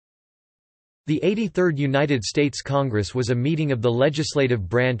The 83rd United States Congress was a meeting of the legislative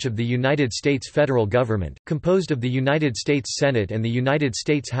branch of the United States federal government, composed of the United States Senate and the United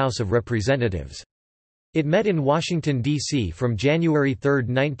States House of Representatives. It met in Washington, D.C. from January 3,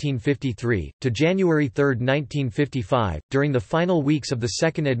 1953, to January 3, 1955, during the final weeks of the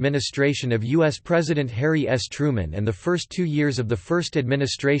second administration of U.S. President Harry S. Truman and the first 2 years of the first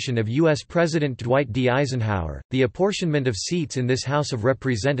administration of U.S. President Dwight D. Eisenhower. The apportionment of seats in this House of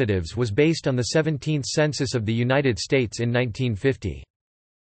Representatives was based on the 17th Census of the United States in 1950.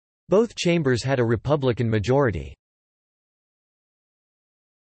 Both chambers had a Republican majority.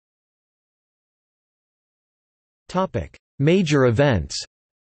 Major events.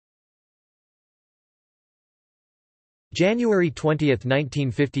 January 20,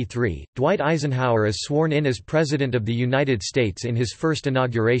 1953, Dwight Eisenhower is sworn in as President of the United States in his first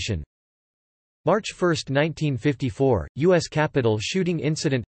inauguration. March 1, 1954, U.S. Capitol shooting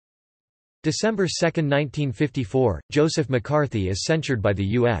incident. December 2, 1954, Joseph McCarthy is censured by the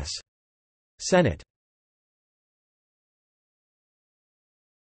U.S. Senate.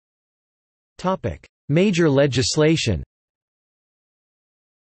 Major legislation.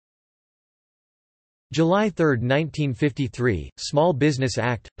 July 3, 1953, Small Business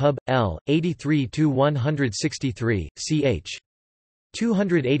Act, Pub. L. 83-163, ch.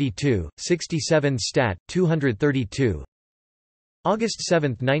 282, 67 Stat. 232. August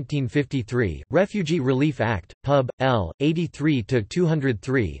 7, 1953, Refugee Relief Act, Pub. L.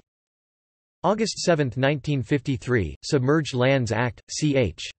 83-203. August 7, 1953, Submerged Lands Act,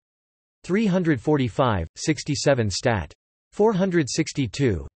 ch. 345, 67 Stat.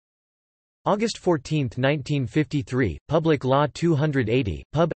 462. August 14, 1953, Public Law 280,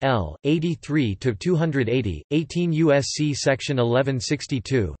 Pub. L. 83-280, 18 U.S.C. Section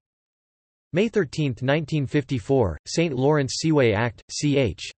 1162. May 13, 1954, St. Lawrence Seaway Act,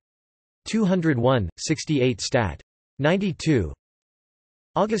 ch. 201, 68 Stat. 92.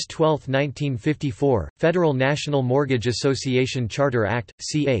 August 12, 1954, Federal National Mortgage Association Charter Act,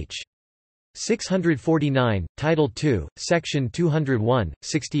 ch. 649, Title II, Section 201,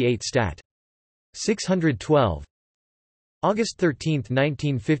 68 Stat. 612. August 13,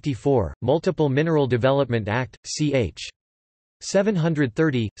 1954, Multiple Mineral Development Act, ch.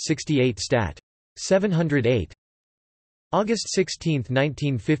 730, 68 Stat. 708. August 16,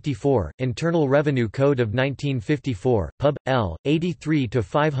 1954, Internal Revenue Code of 1954, Pub. L.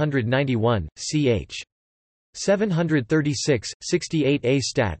 83-591, ch. 736, 68a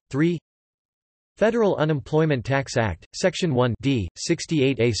Stat. 3. Federal Unemployment Tax Act, Section 1 D,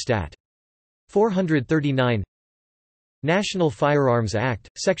 68a Stat. 439. National Firearms Act,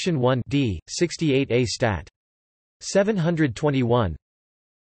 Section 1 D, 68a Stat. 721.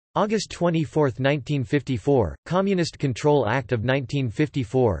 August 24, 1954, Communist Control Act of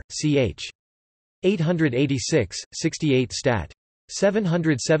 1954, ch. 886, 68 Stat.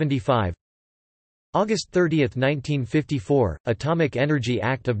 775. August 30, 1954, Atomic Energy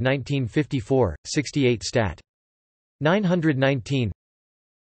Act of 1954, 68 Stat. 919.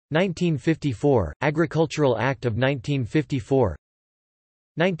 1954, Agricultural Act of 1954.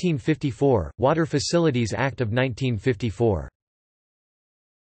 1954, Water Facilities Act of 1954.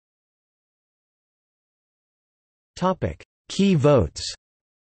 Key votes.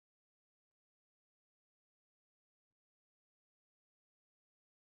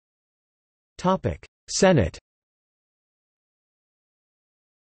 Senate.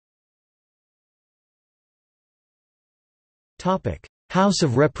 House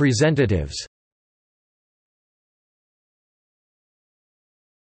of Representatives.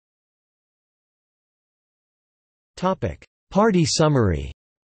 Party summary.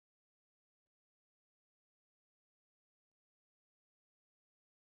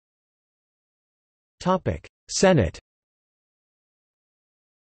 Senate.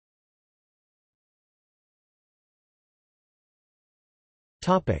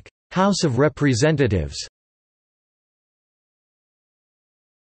 House of Representatives.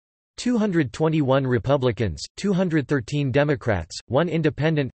 221 Republicans, 213 Democrats, 1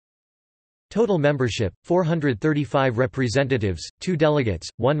 Independent. Total membership, 435 representatives, 2 delegates,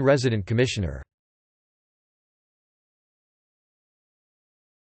 1 resident commissioner.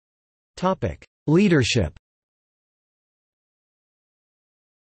 Leadership.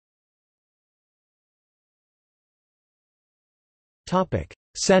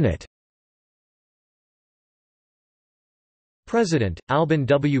 Senate. President, Alben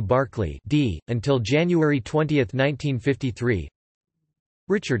W. Barkley D., until January 20, 1953.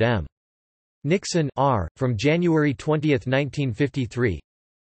 Richard M. Nixon R., from January 20, 1953.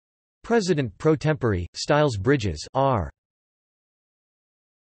 President pro tempore, Styles Bridges R.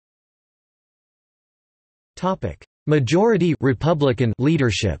 Majority Republican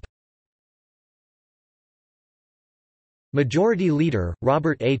leadership. Majority Leader,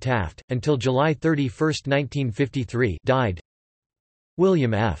 Robert A. Taft, until July 31, 1953 died.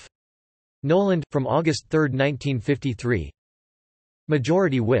 William F. Noland, from August 3, 1953.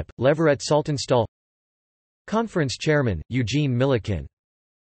 Majority Whip, Leverett Saltonstall. Conference Chairman, Eugene Milliken.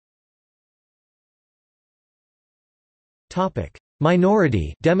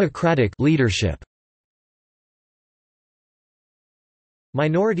 Minority Democratic leadership.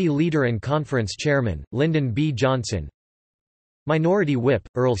 Minority Leader and Conference Chairman, Lyndon B. Johnson. Minority Whip,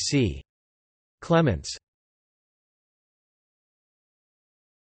 Earl C. Clements.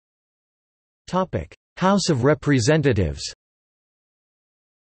 House of Representatives.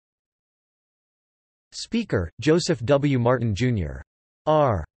 Speaker, Joseph W. Martin, Jr.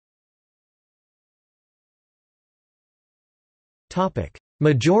 R.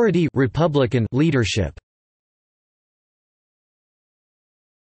 Majority Republican leadership.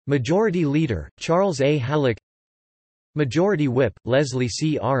 Majority Leader, Charles A. Halleck. Majority Whip, Leslie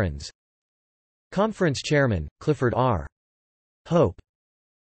C. Arons. Conference Chairman, Clifford R. Hope.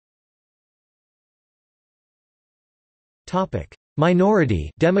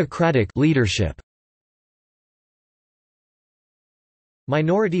 Minority Democratic leadership.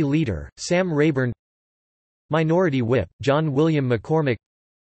 Minority Leader, Sam Rayburn. Minority Whip, John William McCormick.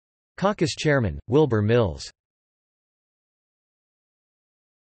 Caucus Chairman, Wilbur Mills.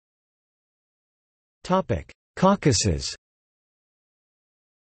 Caucuses.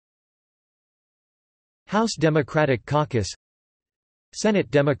 House Democratic Caucus.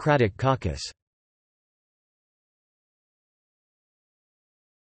 Senate Democratic Caucus.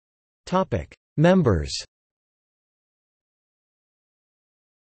 Members.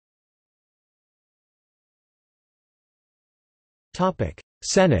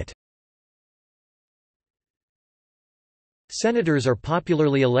 Senate. Senators are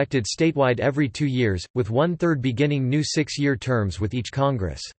popularly elected statewide every 2 years, with 1/3 beginning new 6-year terms with each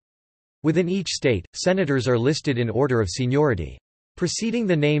Congress. Within each state, senators are listed in order of seniority. Preceding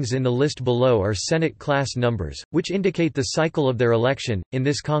the names in the list below are Senate class numbers, which indicate the cycle of their election. In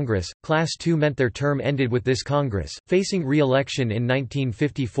this Congress, Class II meant their term ended with this Congress, facing re-election in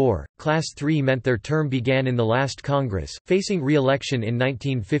 1954, Class III meant their term began in the last Congress, facing re-election in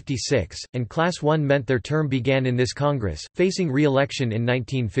 1956, and Class I meant their term began in this Congress, facing re-election in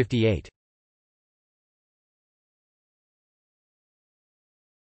 1958.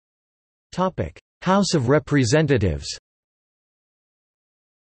 House of Representatives.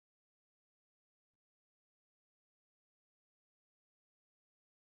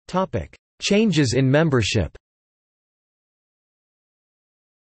 Changes in membership.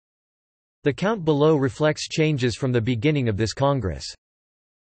 The count below reflects changes from the beginning of this Congress.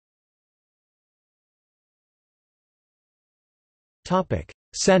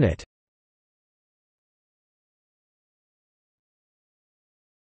 Senate.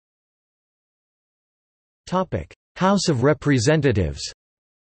 House of Representatives.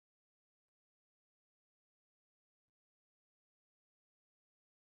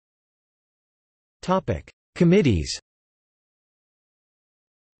 Committees.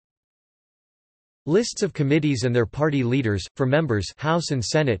 Lists of committees and their party leaders, for members House and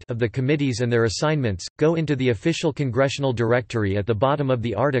Senate of the committees and their assignments, go into the official congressional directory at the bottom of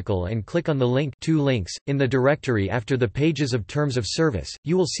the article and click on the link 2 links. In the directory after the pages of terms of service,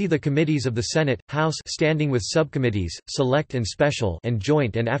 you will see the committees of the Senate, House standing with subcommittees, select and special and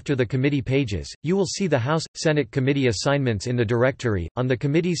joint, and after the committee pages, you will see the House, Senate committee assignments in the directory. On the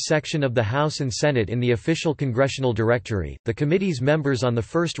committees section of the House and Senate in the official congressional directory, the committee's members on the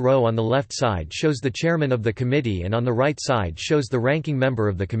first row on the left side shows the chairman of the committee and on the right side shows the ranking member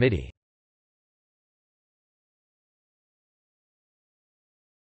of the committee.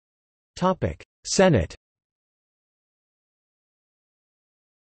 Senate.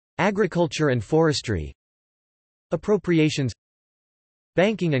 Agriculture and Forestry. Appropriations.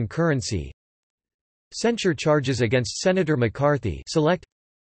 Banking and Currency. Censure charges against Senator McCarthy select.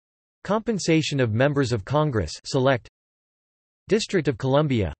 Compensation of members of Congress select. District of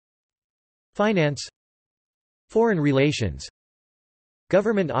Columbia. Finance. Foreign Relations.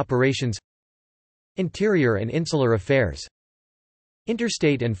 Government Operations. Interior and Insular Affairs.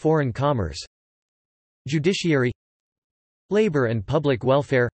 Interstate and Foreign Commerce. Judiciary. Labor and Public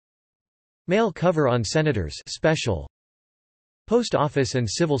Welfare. Mail cover on Senators special. Post Office and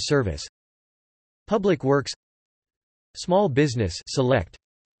Civil Service. Public Works. Small Business select.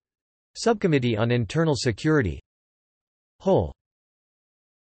 Subcommittee on Internal Security. Whole.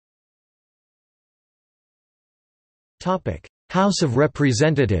 House of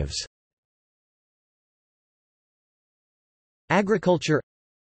Representatives. Agriculture.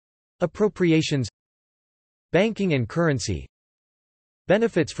 Appropriations. Banking and currency.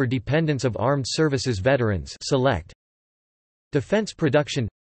 Benefits for dependents of armed services veterans select. Defense production.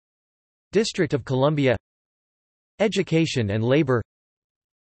 District of Columbia. Education and labor.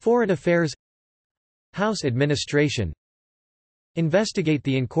 Foreign affairs. House administration. Investigate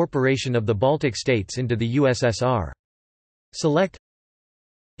the incorporation of the Baltic states into the USSR. Select.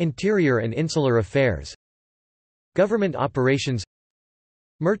 Interior and insular affairs. Government operations.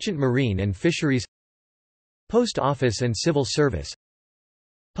 Merchant marine and fisheries. Post office and civil service.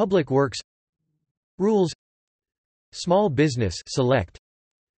 Public works. Rules. Small business select.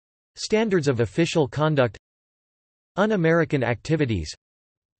 Standards of official conduct. Un-American activities.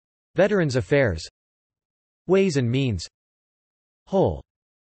 Veterans Affairs. Ways and means. Whole.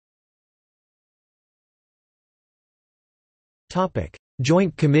 Topic: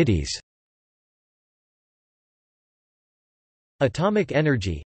 Joint committees. Atomic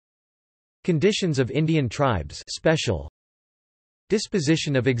energy. Conditions of Indian tribes special.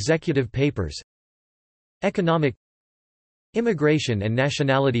 Disposition of executive papers. Economic. Immigration and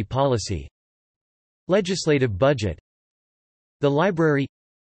nationality policy. Legislative budget. The Library.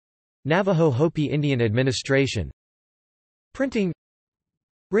 Navajo Hopi Indian Administration. Printing.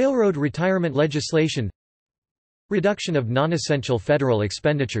 Railroad retirement legislation. Reduction of non-essential federal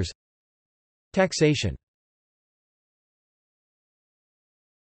expenditures. Taxation.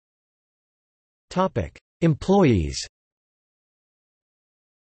 Topic: Employees.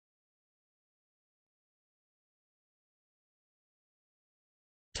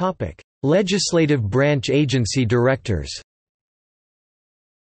 Topic: Legislative branch agency directors.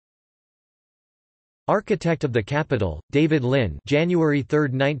 Architect of the Capitol, David Lynn, January 3,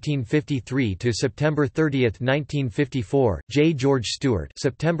 1953 to September 30, 1954. J. George Stewart,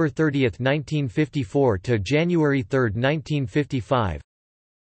 September 30, 1954 to January 3, 1955.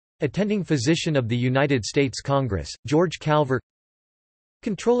 Attending Physician of the United States Congress, George Calvert.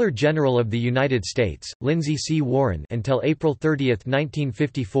 Comptroller General of the United States, Lindsay C. Warren until April 30,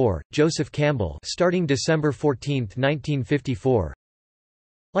 1954, Joseph Campbell starting December 14, 1954.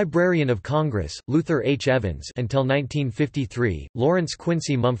 Librarian of Congress, Luther H. Evans until 1953, Lawrence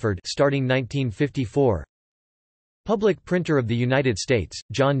Quincy Mumford starting 1954. Public Printer of the United States,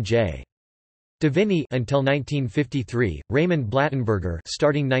 John J. Deviney until 1953, Raymond Blattenberger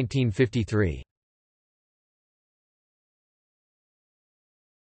starting 1953.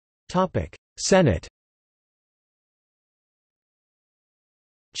 Topic: Senate.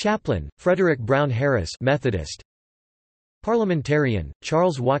 Chaplain, Frederick Brown Harris Methodist. Parliamentarian,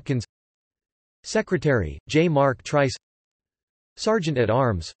 Charles Watkins. Secretary, J. Mark Trice. Sergeant at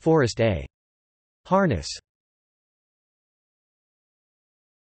Arms, Forrest A. Harness.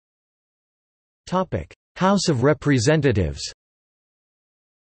 House of Representatives.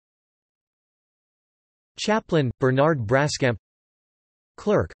 Chaplain, Bernard Braskamp.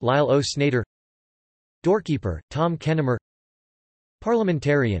 Clerk, Lyle O. Snader. Doorkeeper, Tom Kennemer.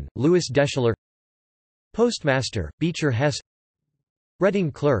 Parliamentarian, Louis Deschler. Postmaster, Beecher Hess.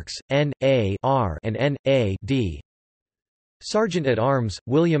 Reading Clerks, N.A. R. and N.A.D. Sergeant at Arms,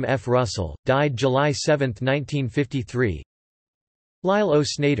 William F. Russell, died July 7, 1953. Lyle O.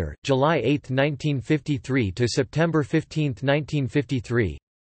 Snader, July 8, 1953 to September 15, 1953.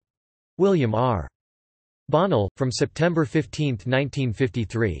 William R. Bonnell, from September 15,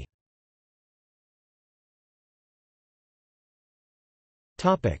 1953.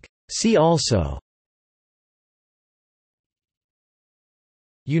 See also: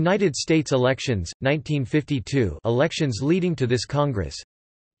 United States elections, 1952 elections leading to this Congress.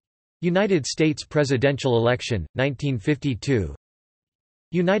 United States presidential election, 1952.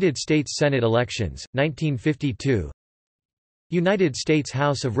 United States Senate elections, 1952. United States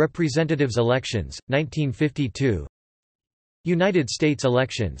House of Representatives elections, 1952. United States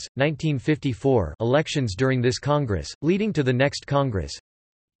elections, 1954 elections during this Congress, leading to the next Congress.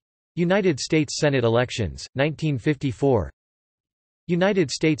 United States Senate elections, 1954.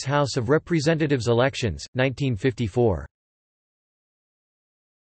 United States House of Representatives elections, 1954.